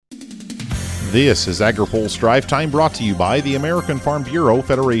This is AgriPulse Drive Time, brought to you by the American Farm Bureau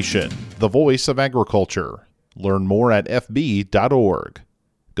Federation, the voice of agriculture. Learn more at fb.org.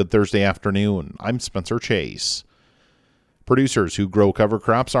 Good Thursday afternoon. I'm Spencer Chase. Producers who grow cover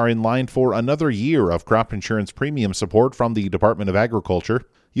crops are in line for another year of crop insurance premium support from the Department of Agriculture.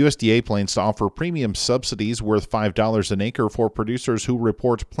 USDA plans to offer premium subsidies worth $5 an acre for producers who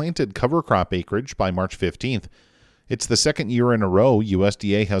report planted cover crop acreage by March 15th. It's the second year in a row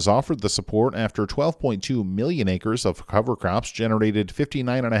USDA has offered the support after 12.2 million acres of cover crops generated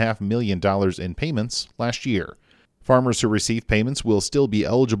 $59.5 million in payments last year. Farmers who receive payments will still be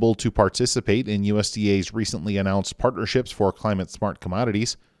eligible to participate in USDA's recently announced partnerships for climate-smart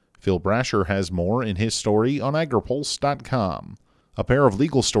commodities. Phil Brasher has more in his story on agripulse.com. A pair of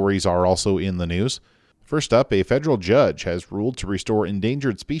legal stories are also in the news. First up, a federal judge has ruled to restore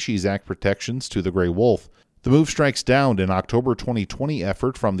Endangered Species Act protections to the gray wolf. The move strikes down an October 2020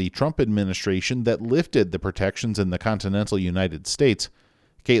 effort from the Trump administration that lifted the protections in the continental United States.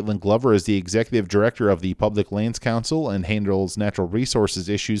 Caitlin Glover is the executive director of the Public Lands Council and handles natural resources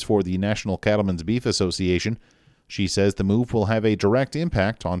issues for the National Cattlemen's Beef Association. She says the move will have a direct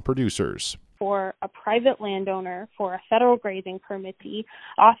impact on producers. For a private landowner, for a federal grazing permittee,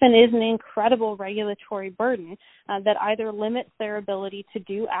 often is an incredible regulatory burden that either limits their ability to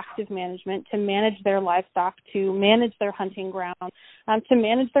do active management, to manage their livestock, to manage their hunting ground, to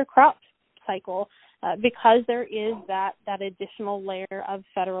manage their crop cycle, because there is that additional layer of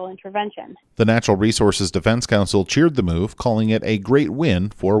federal intervention. The Natural Resources Defense Council cheered the move, calling it a great win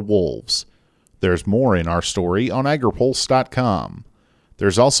for wolves. There's more in our story on agripulse.com.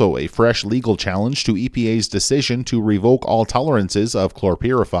 There's also a fresh legal challenge to EPA's decision to revoke all tolerances of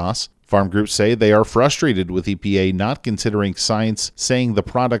chlorpyrifos. Farm groups say they are frustrated with EPA not considering science saying the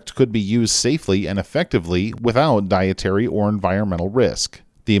product could be used safely and effectively without dietary or environmental risk.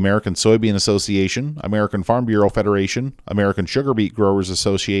 The American Soybean Association, American Farm Bureau Federation, American Sugar Beet Growers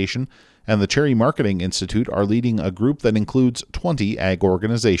Association, and the Cherry Marketing Institute are leading a group that includes 20 ag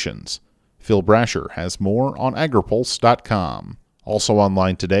organizations. Phil Brasher has more on agripulse.com. Also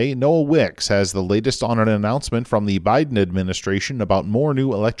online today, Noah Wicks has the latest on an announcement from the Biden administration about more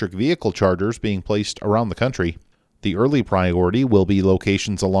new electric vehicle chargers being placed around the country. The early priority will be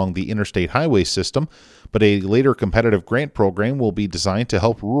locations along the interstate highway system, but a later competitive grant program will be designed to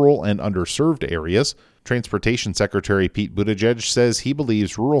help rural and underserved areas. Transportation Secretary Pete Buttigieg says he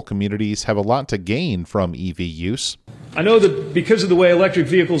believes rural communities have a lot to gain from EV use. I know that because of the way electric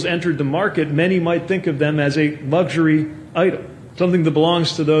vehicles entered the market, many might think of them as a luxury item, something that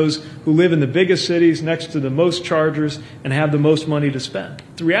belongs to those who live in the biggest cities next to the most chargers and have the most money to spend.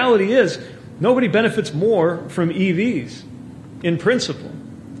 The reality is, nobody benefits more from EVs, in principle,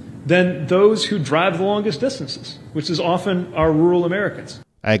 than those who drive the longest distances, which is often our rural Americans.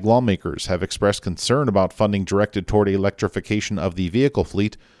 Ag lawmakers have expressed concern about funding directed toward electrification of the vehicle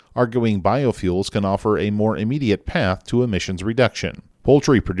fleet, arguing biofuels can offer a more immediate path to emissions reduction.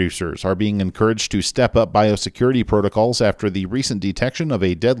 Poultry producers are being encouraged to step up biosecurity protocols after the recent detection of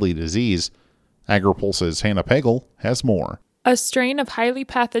a deadly disease. AgriPulse's Hannah Pagel has more. A strain of highly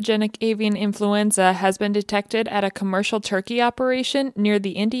pathogenic avian influenza has been detected at a commercial turkey operation near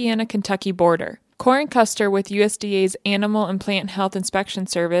the Indiana-Kentucky border. Corin Custer with USDA's Animal and Plant Health Inspection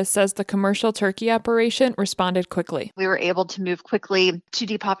Service says the commercial turkey operation responded quickly. We were able to move quickly to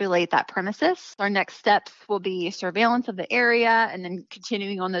depopulate that premises. Our next steps will be surveillance of the area and then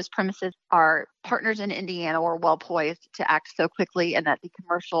continuing on those premises. Our partners in Indiana were well poised to act so quickly, and that the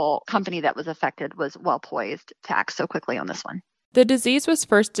commercial company that was affected was well poised to act so quickly on this one. The disease was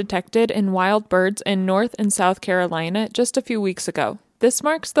first detected in wild birds in North and South Carolina just a few weeks ago. This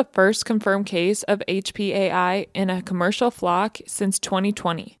marks the first confirmed case of HPAI in a commercial flock since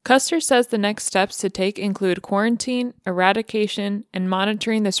 2020. Custer says the next steps to take include quarantine, eradication, and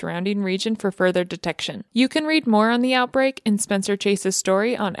monitoring the surrounding region for further detection. You can read more on the outbreak in Spencer Chase's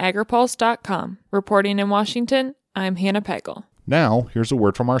story on agripulse.com. Reporting in Washington, I'm Hannah Pagel. Now, here's a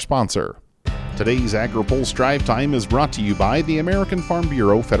word from our sponsor. Today's AgriPulse Drive Time is brought to you by the American Farm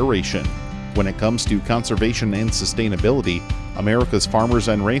Bureau Federation. When it comes to conservation and sustainability, America's farmers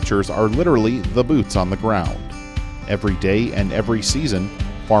and ranchers are literally the boots on the ground. Every day and every season,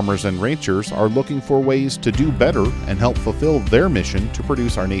 farmers and ranchers are looking for ways to do better and help fulfill their mission to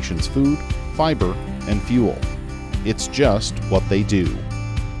produce our nation's food, fiber, and fuel. It's just what they do.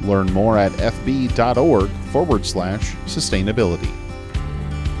 Learn more at fb.org/sustainability.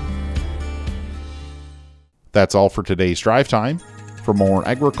 That's all for today's Drive Time. For more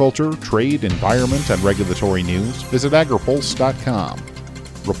agriculture, trade, environment, and regulatory news, visit agripulse.com.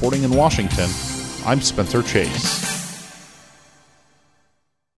 Reporting in Washington, I'm Spencer Chase.